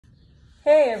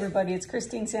Hey everybody, it's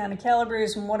Christine Santa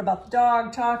Calabrese from What About the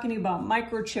Dog, talking about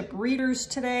microchip readers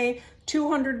today.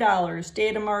 $200,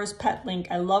 Datamars Pet Link.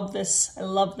 I love this,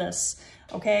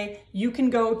 okay? You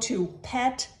can go to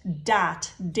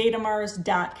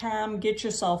pet.datamars.com, get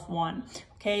yourself one,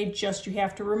 okay? Just you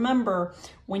have to remember,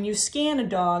 when you scan a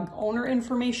dog, owner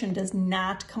information does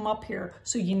not come up here.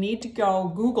 So you need to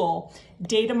go Google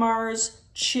Datamars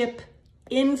Chip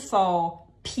Info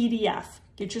PDF.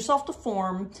 Get yourself the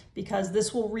form because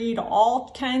this will read all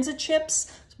kinds of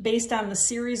chips based on the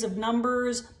series of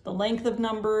numbers, the length of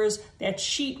numbers. That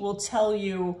sheet will tell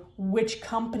you which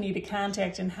company to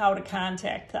contact and how to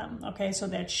contact them. Okay, so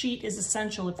that sheet is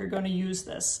essential if you're going to use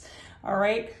this. All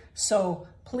right, so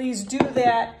please do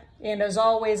that. And as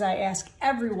always, I ask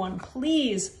everyone,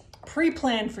 please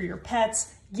pre-plan for your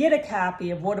pets. Get a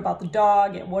copy of What About the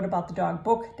Dog at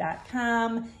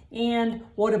whataboutthedogbook.com and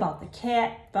What About the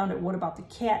Cat, found at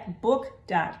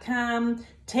whataboutthecatbook.com.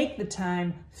 Take the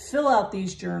time, fill out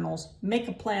these journals, make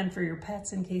a plan for your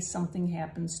pets in case something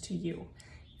happens to you.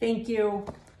 Thank you.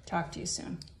 Talk to you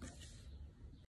soon.